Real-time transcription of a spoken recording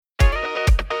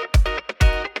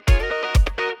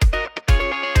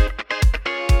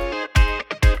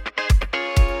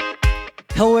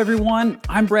Hello everyone,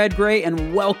 I'm Brad Gray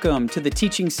and welcome to the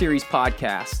Teaching Series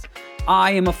podcast. I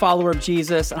am a follower of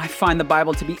Jesus and I find the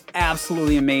Bible to be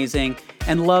absolutely amazing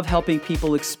and love helping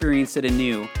people experience it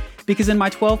anew. Because in my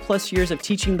 12 plus years of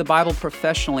teaching the Bible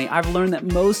professionally, I've learned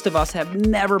that most of us have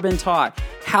never been taught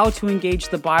how to engage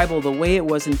the Bible the way it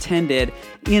was intended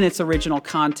in its original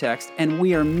context, and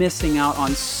we are missing out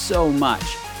on so much.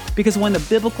 Because when the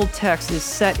biblical text is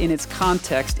set in its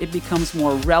context, it becomes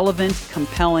more relevant,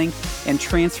 compelling, and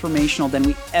transformational than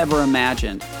we ever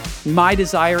imagined. My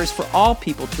desire is for all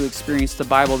people to experience the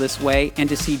Bible this way and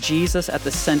to see Jesus at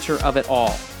the center of it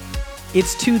all.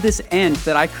 It's to this end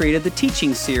that I created the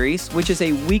Teaching Series, which is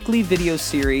a weekly video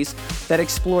series that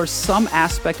explores some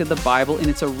aspect of the Bible in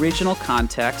its original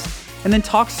context and then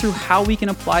talks through how we can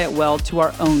apply it well to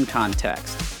our own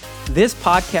context. This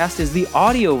podcast is the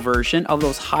audio version of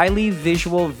those highly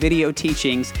visual video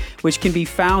teachings, which can be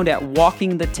found at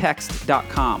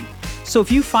walkingthetext.com. So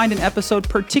if you find an episode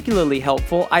particularly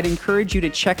helpful, I'd encourage you to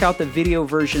check out the video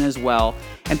version as well,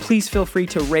 and please feel free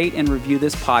to rate and review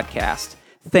this podcast.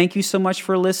 Thank you so much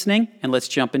for listening, and let's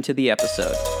jump into the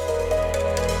episode.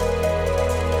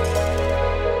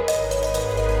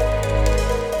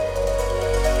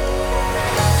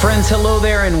 Friends, hello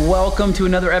there and welcome to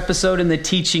another episode in the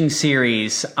Teaching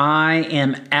Series. I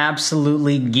am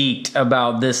absolutely geeked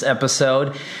about this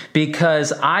episode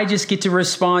because I just get to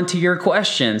respond to your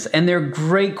questions, and they're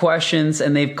great questions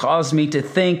and they've caused me to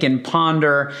think and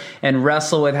ponder and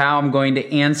wrestle with how I'm going to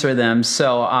answer them.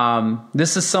 So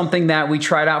this is something that we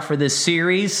tried out for this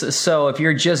series. So if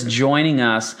you're just joining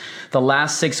us, the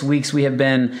last 6 weeks we have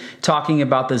been talking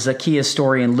about the Zacchaeus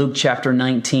story in Luke chapter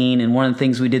 19, and one of the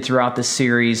things we did throughout the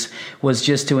series was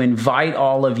just to invite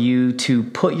all of you to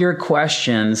put your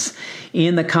questions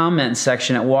in the comment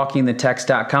section at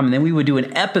walkingthetext.com. And then we would do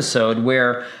an episode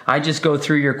where I just go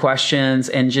through your questions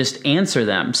and just answer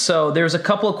them. So there's a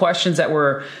couple of questions that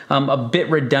were a bit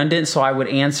redundant, so I would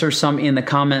answer some in the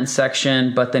comment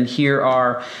section, but then here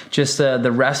are just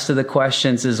the rest of the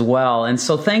questions as well. And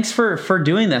so thanks for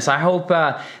doing this. I hope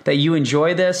that you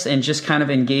enjoy this and just kind of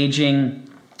engaging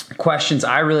questions.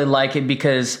 I really like it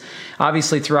because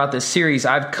obviously throughout this series,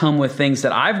 I've come with things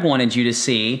that I've wanted you to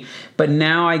see, but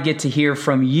now I get to hear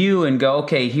from you and go,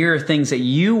 okay, here are things that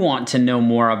you want to know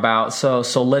more about. So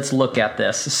let's look at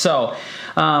this. So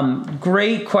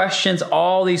great questions.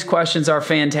 All these questions are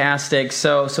fantastic.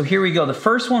 So here we go. The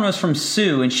first one was from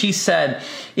Sue, and she said,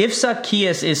 if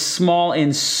Zacchaeus is small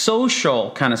in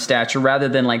social kind of stature rather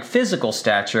than like physical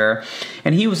stature,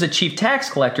 and he was a chief tax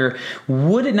collector,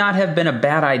 would it not have been a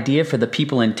bad idea for the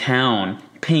people in town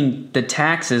paying the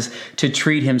taxes to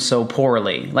treat him so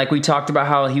poorly? Like we talked about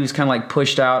how he was kind of like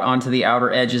pushed out onto the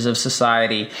outer edges of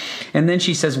society. And then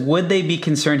she says, would they be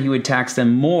concerned he would tax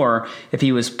them more if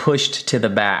he was pushed to the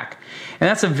back? And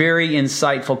that's a very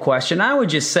insightful question. I would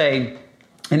just say,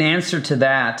 in answer to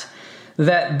that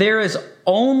there is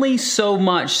only so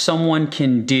much someone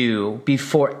can do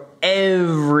before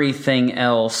everything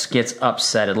else gets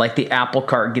upsetted, like the apple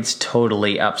cart gets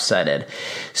totally upsetted.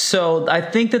 So I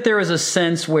think that there was a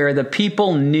sense where the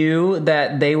people knew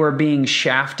that they were being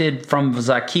shafted from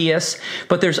Zacchaeus,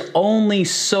 but there's only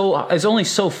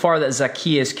so far that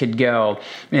Zacchaeus could go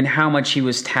in how much he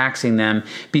was taxing them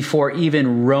before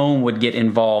even Rome would get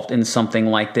involved in something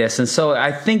like this. And so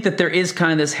I think that there is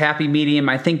kind of this happy medium.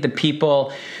 I think the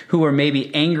people who were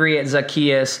maybe angry at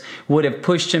Zacchaeus would have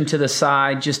pushed him to the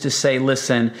side just to say,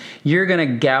 listen, you're going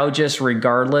to gouge us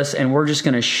regardless, and we're just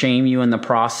going to shame you in the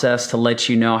process to let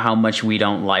you know how much we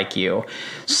don't like you.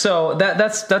 So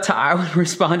that's how I would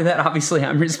respond to that. Obviously,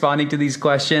 I'm responding to these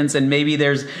questions, and maybe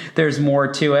there's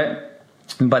more to it,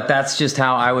 but that's just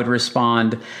how I would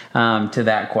respond to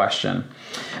that question.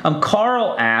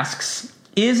 Carl asks,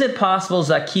 is it possible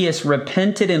Zacchaeus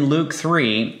repented in Luke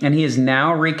 3 and he is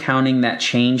now recounting that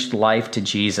changed life to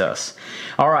Jesus?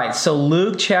 All right, so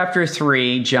Luke chapter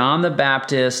 3, John the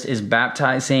Baptist is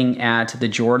baptizing at the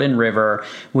Jordan River,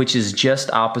 which is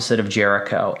just opposite of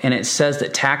Jericho. And it says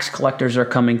that tax collectors are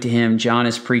coming to him. John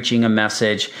is preaching a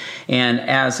message. And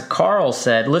as Carl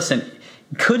said, listen,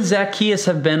 could Zacchaeus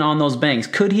have been on those banks?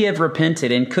 Could he have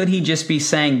repented? And could he just be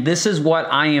saying, this is what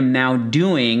I am now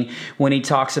doing when he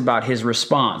talks about his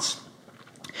response?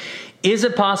 Is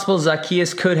it possible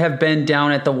Zacchaeus could have been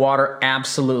down at the water?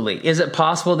 Absolutely. Is it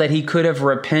possible that he could have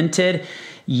repented?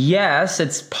 Yes,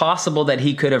 it's possible that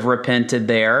he could have repented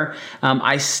there.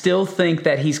 I still think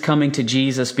that he's coming to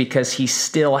Jesus because he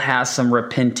still has some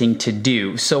repenting to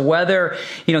do. So whether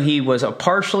he was a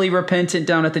partially repentant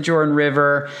down at the Jordan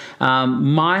River,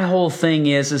 my whole thing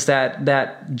is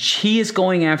that he is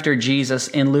going after Jesus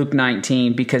in Luke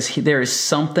 19 because there is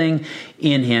something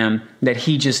in him that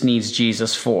he just needs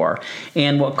Jesus for.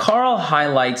 And what Carl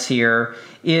highlights here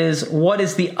is what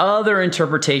is the other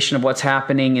interpretation of what's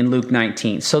happening in Luke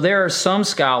 19. So there are some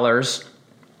scholars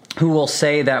who will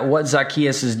say that what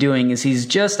Zacchaeus is doing is he's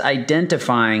just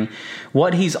identifying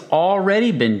what he's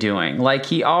already been doing. Like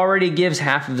he already gives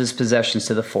half of his possessions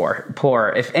to the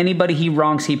poor. If anybody he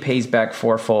wrongs, he pays back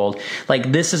fourfold.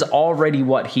 Like this is already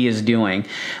what he is doing.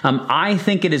 I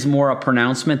think it is more a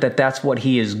pronouncement that that's what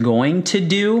he is going to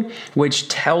do, which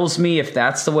tells me, if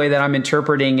that's the way that I'm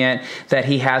interpreting it, that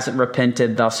he hasn't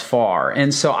repented thus far.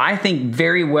 And so I think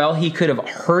very well he could have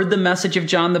heard the message of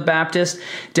John the Baptist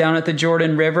down at the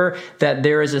Jordan River, that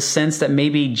there is a sense that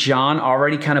maybe John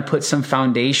already kind of put some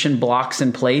foundation blocks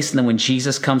in place, and then when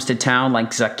Jesus comes to town,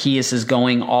 like Zacchaeus is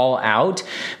going all out.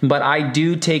 But I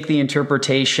do take the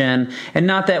interpretation, and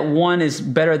not that one is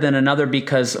better than another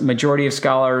because majority of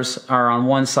scholars are on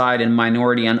one side and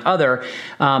minority on other.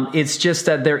 It's just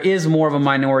that there is more of a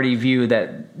minority view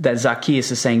that Zacchaeus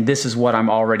is saying, this is what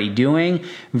I'm already doing,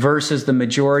 versus the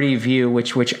majority view,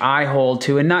 which I hold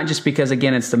to, and not just because,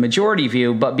 again, it's the majority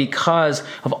view, but because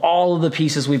of all of the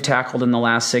pieces we've tackled in the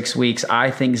last 6 weeks.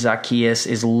 I think Zacchaeus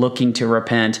is looking to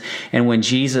repent. And when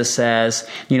Jesus says,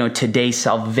 today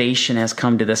salvation has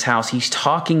come to this house, he's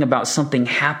talking about something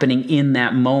happening in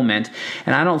that moment.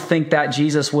 And I don't think that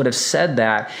Jesus would have said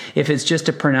that if it's just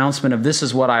a pronouncement of this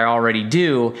is what I already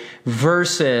do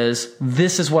versus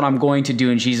this is what I'm going to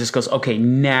do. And Jesus goes, okay,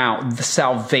 now the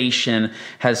salvation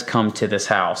has come to this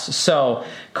house. So,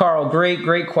 Carl,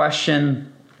 great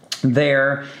question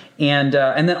there. And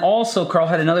then also, Carl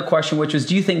had another question, which was,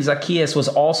 do you think Zacchaeus was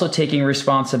also taking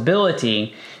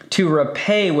responsibility to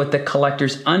repay what the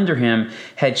collectors under him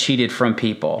had cheated from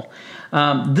people?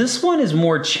 This one is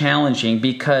more challenging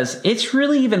because it's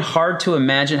really even hard to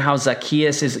imagine how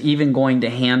Zacchaeus is even going to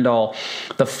handle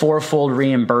the fourfold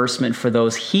reimbursement for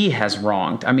those he has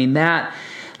wronged. I mean,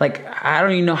 I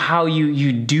don't even know how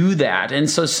you do that. And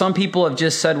so some people have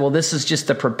just said, well, this is just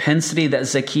the propensity that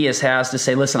Zacchaeus has to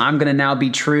say, listen, I'm going to now be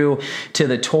true to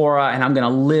the Torah and I'm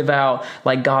going to live out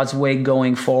like God's way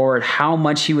going forward. How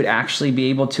much he would actually be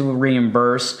able to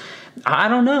reimburse, I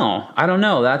don't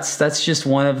know. That's just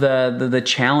one of the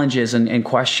challenges and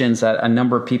questions that a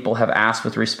number of people have asked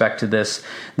with respect to this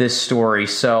story.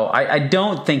 So I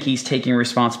don't think he's taking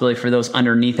responsibility for those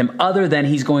underneath him, other than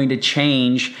he's going to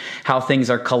change how things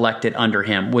are collected under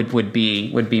him, would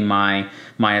be my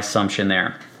assumption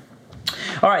there.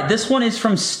 All right, this one is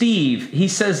from Steve. He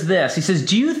says this. He says,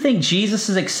 do you think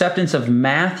Jesus' acceptance of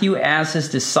Matthew as his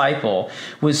disciple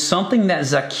was something that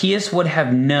Zacchaeus would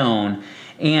have known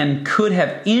and could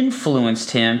have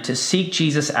influenced him to seek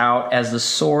Jesus out as the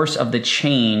source of the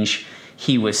change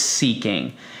he was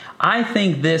seeking? I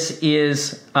think this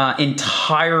is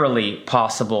entirely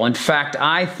possible. In fact,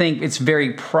 I think it's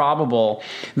very probable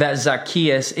that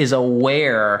Zacchaeus is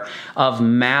aware of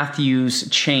Matthew's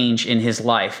change in his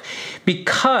life,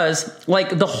 because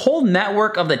the whole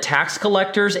network of the tax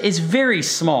collectors is very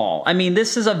small. I mean,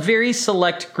 this is a very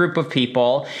select group of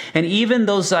people. And even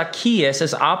though Zacchaeus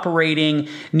is operating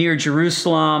near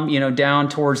Jerusalem, down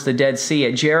towards the Dead Sea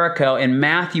at Jericho, and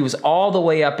Matthew is all the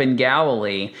way up in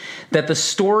Galilee, that the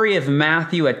story of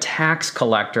Matthew, a tax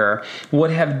collector, would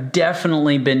have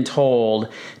definitely been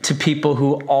told to people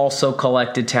who also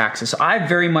collected taxes. So I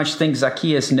very much think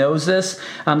Zacchaeus knows this.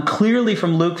 Clearly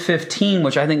from Luke 15,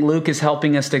 which I think Luke is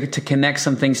helping us to connect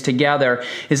some things together,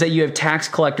 is that you have tax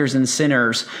collectors and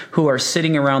sinners who are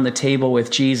sitting around the table with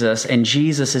Jesus, and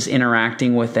Jesus is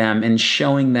interacting with them and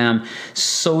showing them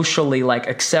socially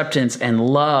acceptance and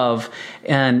love,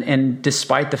 and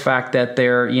despite the fact that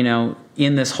they're,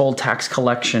 in this whole tax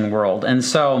collection world. And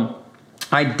so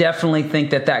I definitely think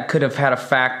that could have had a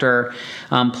factor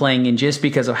playing in, just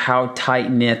because of how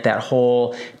tight-knit that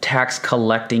whole tax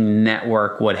collecting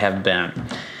network would have been.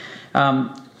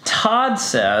 Todd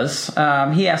says,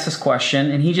 he asked this question,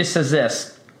 and he just says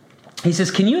this. He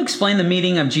says, can you explain the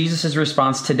meaning of Jesus'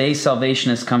 response, today's salvation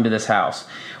has come to this house?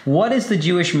 What is the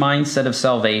Jewish mindset of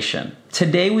salvation?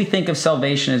 Today we think of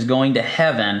salvation as going to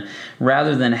heaven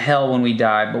rather than hell when we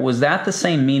die, but was that the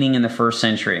same meaning in the first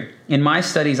century? In my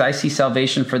studies, I see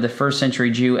salvation for the first century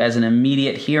Jew as an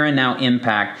immediate here and now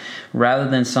impact rather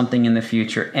than something in the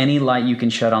future. Any light you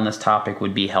can shed on this topic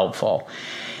would be helpful.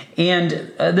 And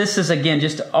this is, again,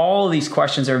 just all of these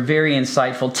questions are very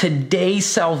insightful. Today's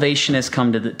salvation has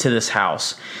come to this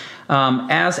house.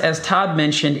 As Todd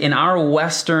mentioned, in our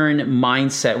Western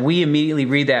mindset, we immediately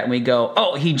read that and we go,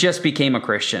 oh, he just became a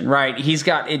Christian, right? He's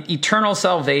got eternal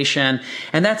salvation.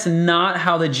 And that's not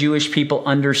how the Jewish people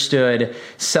understood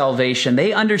salvation.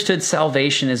 They understood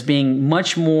salvation as being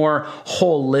much more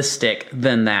holistic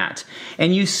than that.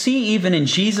 And you see even in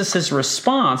Jesus'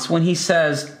 response when he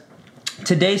says,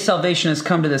 today salvation has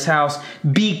come to this house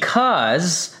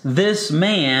because this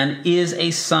man is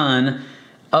a son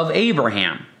of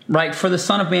Abraham. Right? For the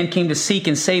Son of Man came to seek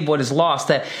and save what is lost,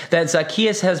 that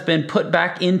Zacchaeus has been put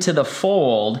back into the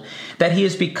fold, that he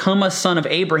has become a son of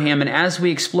Abraham. And as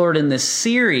we explored in this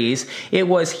series, it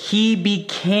was he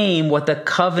became what the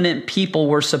covenant people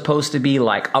were supposed to be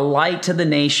like, a light to the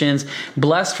nations,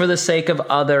 blessed for the sake of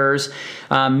others,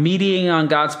 mediating on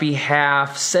God's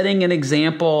behalf, setting an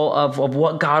example of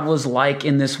what God was like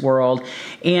in this world.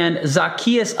 And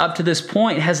Zacchaeus, up to this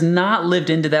point, has not lived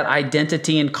into that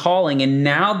identity and calling. And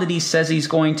now that he says he's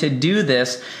going to do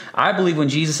this, I believe when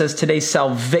Jesus says today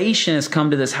salvation has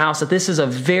come to this house, that this is a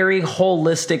very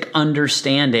holistic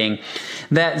understanding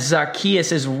that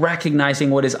Zacchaeus is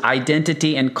recognizing what his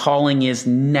identity and calling is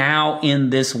now in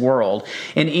this world.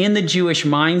 And in the Jewish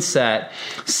mindset,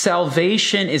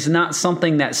 salvation is not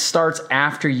something that starts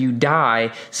after you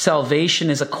die. Salvation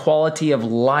is a quality of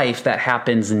life that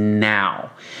happens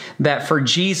now. That for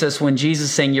Jesus, when Jesus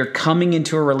is saying you're coming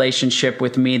into a relationship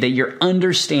with me, that you're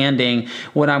understanding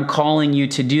what I'm calling you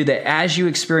to do, that as you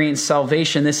experience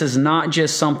salvation, this is not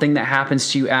just something that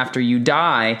happens to you after you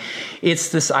die. It's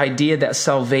this idea that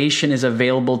salvation is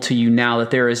available to you now,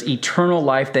 that there is eternal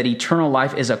life, that eternal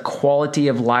life is a quality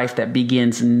of life that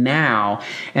begins now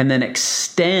and then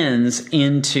extends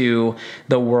into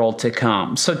the world to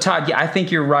come. So Todd, yeah, I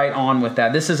think you're right on with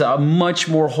that. This is a much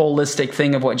more holistic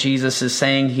thing of what Jesus is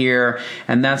saying here.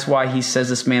 And that's why he says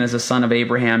this man is a son of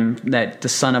Abraham, that the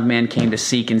Son of Man came to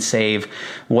seek and save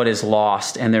what is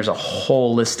lost. And there's a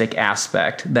holistic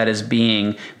aspect that is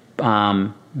being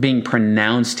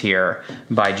pronounced here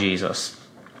by Jesus.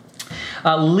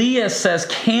 Leah says,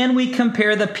 can we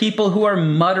compare the people who are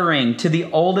muttering to the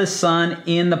oldest son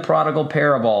in the prodigal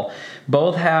parable?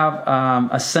 Both have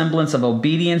a semblance of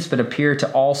obedience, but appear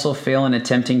to also fail in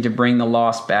attempting to bring the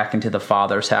lost back into the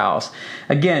Father's house.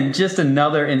 Again, just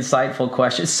another insightful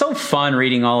question. It's so fun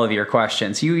reading all of your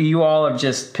questions. You all have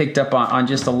just picked up on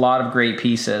just a lot of great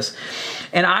pieces.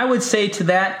 And I would say to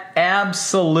that,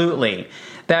 absolutely,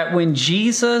 that when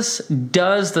Jesus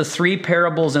does the three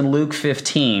parables in Luke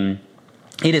 15,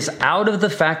 it is out of the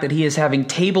fact that he is having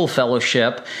table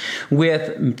fellowship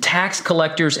with tax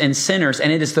collectors and sinners,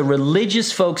 and it is the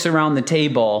religious folks around the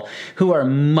table who are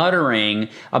muttering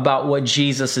about what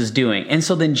Jesus is doing. And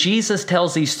so then Jesus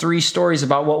tells these three stories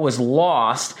about what was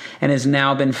lost and has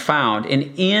now been found.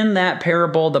 And in that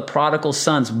parable, the prodigal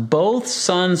sons, both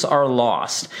sons are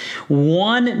lost.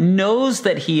 One knows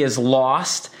that he is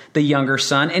lost, the younger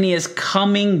son, and he is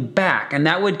coming back. And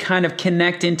that would kind of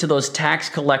connect into those tax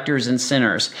collectors and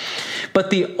sinners. But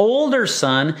the older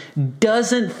son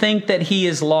doesn't think that he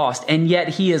is lost, and yet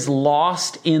he is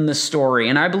lost in the story.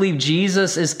 And I believe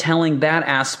Jesus is telling that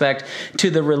aspect to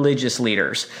the religious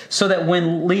leaders. So that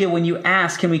when you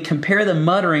ask, can we compare the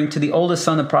muttering to the oldest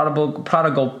son, the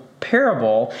prodigal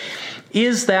parable,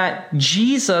 is that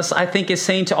Jesus, I think, is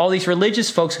saying to all these religious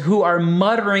folks who are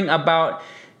muttering about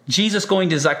Jesus going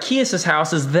to Zacchaeus'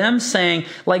 house, is them saying,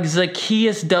 like,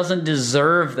 Zacchaeus doesn't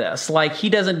deserve this. Like, he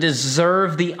doesn't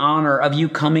deserve the honor of you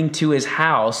coming to his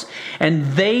house. And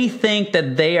they think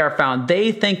that they are found.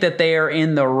 They think that they are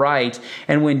in the right.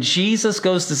 And when Jesus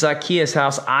goes to Zacchaeus'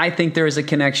 house, I think there is a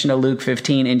connection to Luke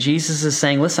 15. And Jesus is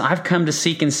saying, listen, I've come to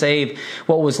seek and save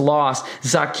what was lost.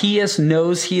 Zacchaeus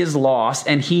knows he is lost,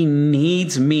 and he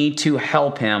needs me to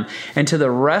help him. And to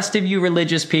the rest of you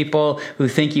religious people who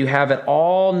think you have it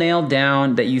all nailed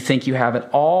down, that you think you have it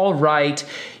all right,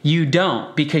 you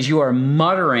don't, because you are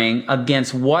muttering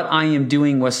against what I am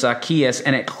doing with Zacchaeus,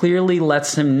 and it clearly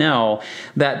lets him know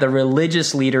that the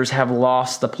religious leaders have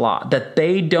lost the plot, that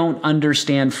they don't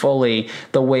understand fully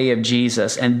the way of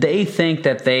Jesus, and they think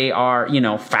that they are,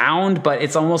 found, but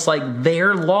it's almost like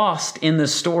they're lost in the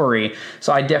story.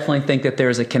 So I definitely think that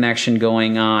there's a connection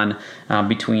going on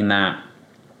between that.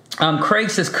 Craig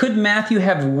says, could Matthew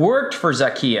have worked for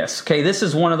Zacchaeus? Okay, this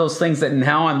is one of those things that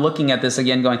now I'm looking at this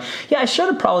again going, yeah, I should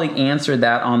have probably answered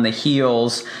that on the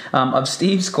heels of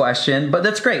Steve's question, but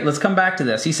that's great. Let's come back to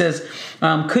this. He says,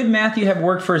 could Matthew have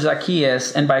worked for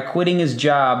Zacchaeus and by quitting his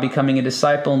job, becoming a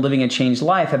disciple and living a changed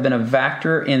life, have been a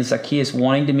factor in Zacchaeus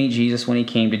wanting to meet Jesus when he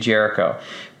came to Jericho?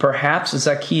 Perhaps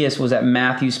Zacchaeus was at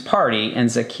Matthew's party,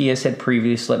 and Zacchaeus had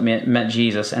previously met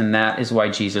Jesus, and that is why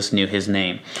Jesus knew his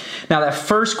name. Now, that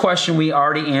first question we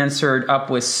already answered up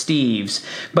with Steve's,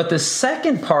 but the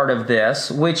second part of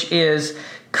this, which is,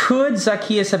 could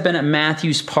Zacchaeus have been at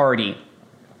Matthew's party?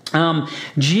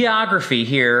 Geography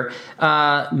here.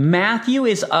 Matthew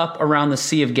is up around the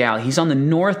Sea of Galilee. He's on the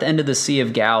north end of the Sea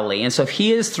of Galilee. And so if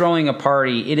he is throwing a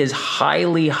party, it is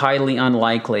highly, highly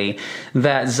unlikely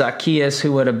that Zacchaeus,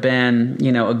 who would have been,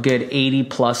 a good 80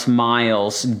 plus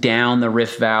miles down the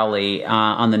Rift Valley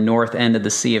on the north end of the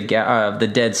Sea of the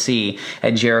Dead Sea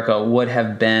at Jericho, would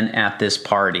have been at this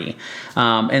party.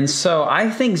 And so I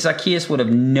think Zacchaeus would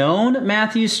have known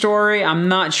Matthew's story. I'm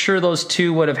not sure those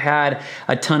two would have had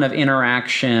a ton of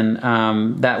interaction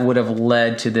that would have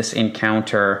led to this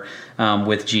encounter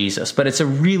with Jesus. But it's a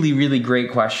really, really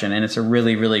great question, and it's a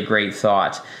really, really great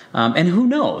thought. And who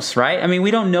knows, right? I mean,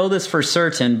 we don't know this for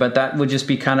certain, but that would just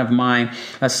be kind of my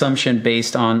assumption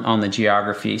based on the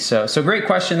geography. So great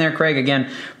question there, Craig. Again,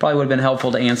 probably would have been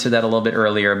helpful to answer that a little bit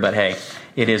earlier, but hey,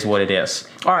 it is what it is.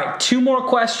 All right, 2 more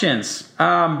questions.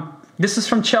 This is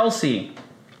from Chelsea.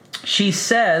 She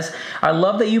says, I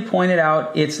love that you pointed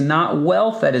out it's not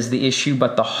wealth that is the issue,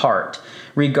 but the heart.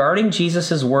 Regarding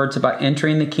Jesus' words about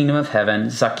entering the kingdom of heaven,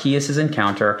 Zacchaeus'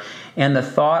 encounter, and the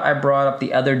thought I brought up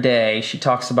the other day, she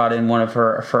talks about it in one of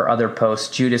her other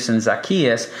posts, Judas and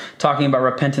Zacchaeus, talking about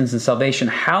repentance and salvation,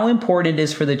 how important it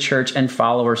is for the church and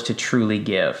followers to truly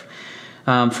give.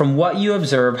 From what you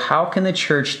observe, how can the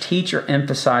church teach or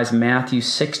emphasize Matthew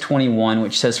 6:21,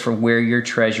 which says, for where your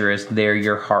treasure is, there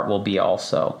your heart will be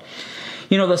also?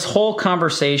 This whole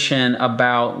conversation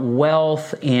about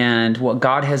wealth and what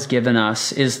God has given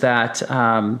us is that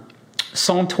Psalm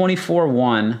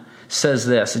 24:1 says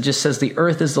this. It just says, the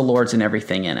earth is the Lord's and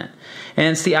everything in it.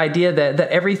 And it's the idea that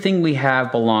everything we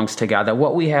have belongs to God, that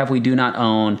what we have we do not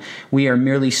own. We are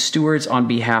merely stewards on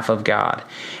behalf of God.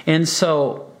 And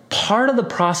so part of the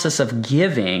process of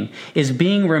giving is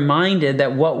being reminded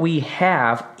that what we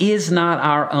have is not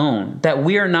our own, that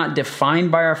we are not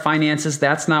defined by our finances.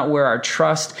 That's not where our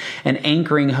trust and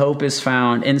anchoring hope is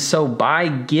found. And so by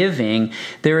giving,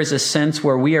 there is a sense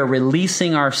where we are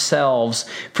releasing ourselves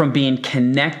from being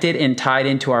connected and tied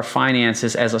into our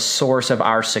finances as a source of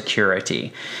our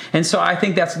security. And so I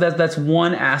think that's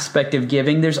one aspect of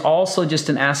giving. There's also just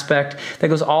an aspect that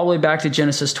goes all the way back to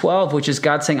Genesis 12, which is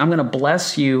God saying, I'm going to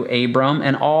bless you, Abram,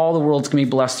 and all the world's going to be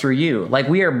blessed through you. Like,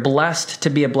 we are blessed to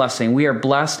be a blessing. We are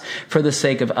blessed for the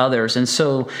sake of others. And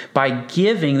so by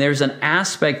giving, there's an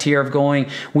aspect here of going,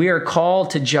 we are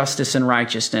called to justice and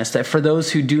righteousness, that for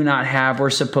those who do not have, we're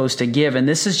supposed to give. And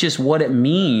this is just what it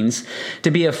means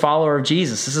to be a follower of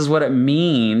Jesus. This is what it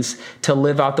means to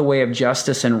live out the way of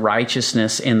justice and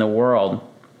righteousness in the world.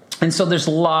 And so there's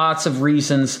lots of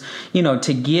reasons,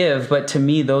 to give, but to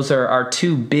me, those are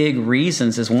 2 big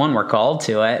reasons. Is one, we're called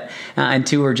to it, and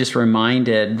 2, we're just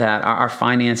reminded that our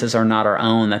finances are not our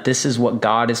own, that this is what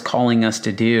God is calling us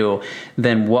to do.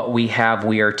 Then what we have,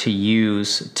 we are to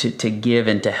use to give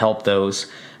and to help those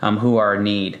who are in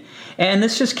need. And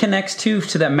this just connects to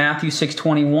that Matthew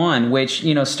 6:21, which,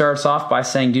 starts off by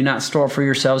saying, do not store for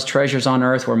yourselves treasures on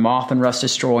earth where moth and rust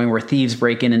destroy and where thieves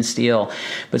break in and steal,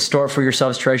 but store for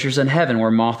yourselves treasures in heaven where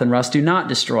moth and rust do not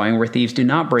destroy and where thieves do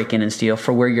not break in and steal.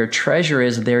 For where your treasure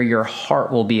is, there your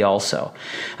heart will be also.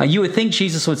 You would think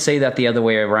Jesus would say that the other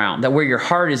way around, that where your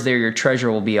heart is, there your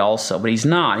treasure will be also. But he's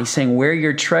not. He's saying where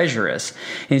your treasure is.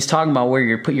 And he's talking about where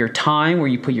you put your time, where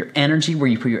you put your energy, where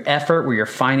you put your effort, where your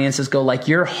finances go. Like,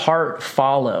 your heart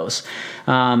follows.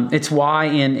 It's why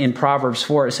in Proverbs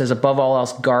 4 it says, above all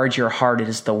else, guard your heart. It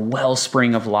is the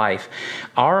wellspring of life.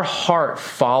 Our heart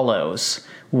follows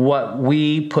what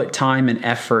we put time and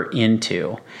effort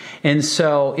into. And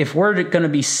so if we're going to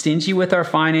be stingy with our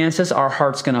finances, our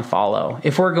heart's going to follow.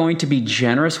 If we're going to be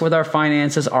generous with our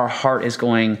finances, our heart is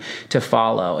going to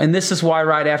follow. And this is why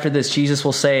right after this, Jesus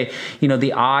will say,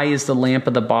 the eye is the lamp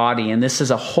of the body. And this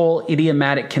is a whole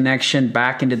idiomatic connection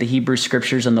back into the Hebrew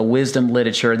scriptures and the wisdom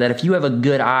literature, that if you have a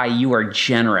good eye, you are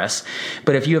generous.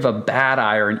 But if you have a bad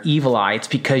eye or an evil eye, it's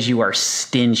because you are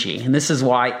stingy. And this is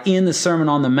why in the Sermon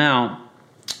on the Mount,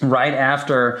 right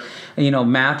after,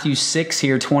 Matthew 6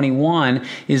 here, 21,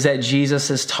 is that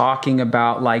Jesus is talking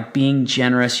about like being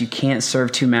generous. You can't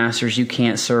serve 2 masters. You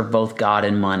can't serve both God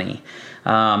and money.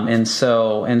 And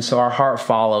so our heart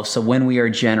follows. So when we are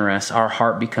generous, our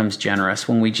heart becomes generous.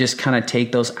 When we just kind of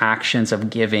take those actions of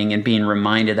giving and being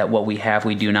reminded that what we have,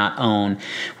 we do not own,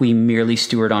 we merely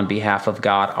steward on behalf of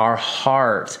God, our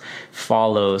heart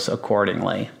follows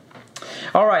accordingly.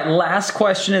 All right, last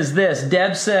question is this.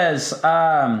 Deb says,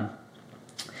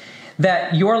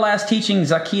 that your last teaching,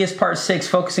 Zacchaeus Part 6,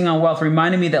 focusing on wealth,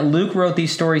 reminded me that Luke wrote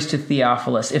these stories to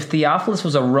Theophilus. If Theophilus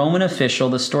was a Roman official,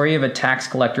 the story of a tax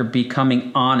collector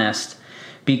becoming honest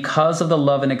because of the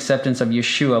love and acceptance of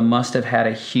Yeshua must have had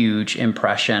a huge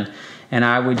impression. And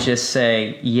I would just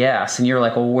say yes. And you're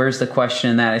like, well, where's the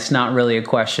question in that? It's not really a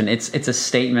question. It's a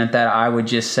statement that I would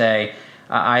just say,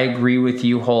 I agree with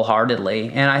you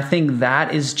wholeheartedly. And I think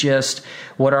that is just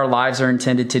what our lives are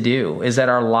intended to do, is that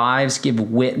our lives give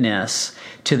witness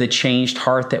to the changed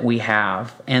heart that we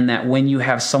have. And that when you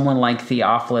have someone like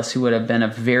Theophilus, who would have been a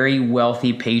very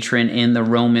wealthy patron in the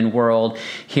Roman world,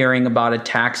 hearing about a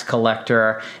tax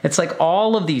collector, it's like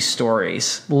all of these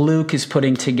stories Luke is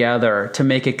putting together to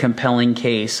make a compelling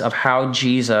case of how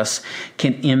Jesus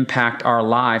can impact our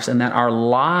lives, and that our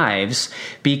lives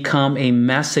become a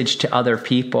message to other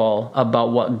people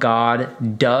about what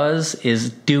God does, is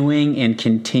doing, and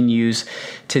continues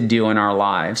to do in our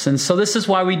lives. And so this is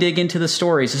why we dig into the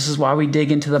stories. This is why we dig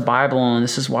into the Bible. And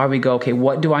this is why we go, okay,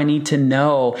 what do I need to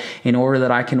know in order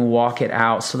that I can walk it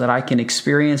out, so that I can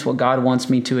experience what God wants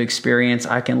me to experience?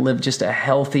 I can live just a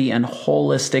healthy and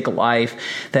holistic life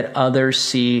that others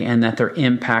see and that they're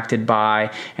impacted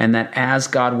by. And that as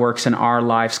God works in our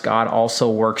lives, God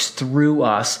also works through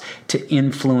us to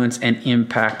influence and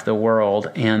impact the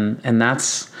world. And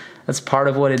that's part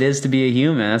of what it is to be a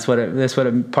human. That's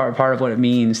part of what it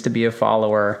means to be a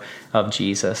follower of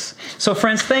Jesus. So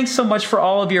friends, thanks so much for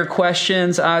all of your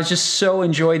questions. I just so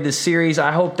enjoyed this series.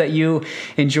 I hope that you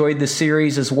enjoyed the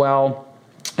series as well.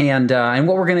 And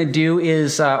what we're going to do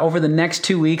is over the next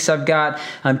 2 weeks, I've got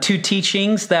 2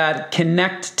 teachings that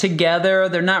connect together.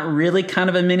 They're not really kind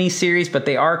of a mini series, but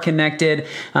they are connected.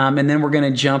 And then we're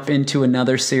going to jump into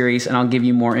another series, and I'll give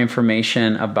you more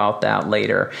information about that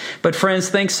later. But friends,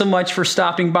 thanks so much for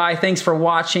stopping by. Thanks for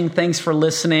watching. Thanks for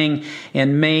listening.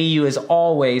 And may you, as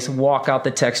always, walk out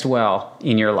the text well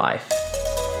in your life.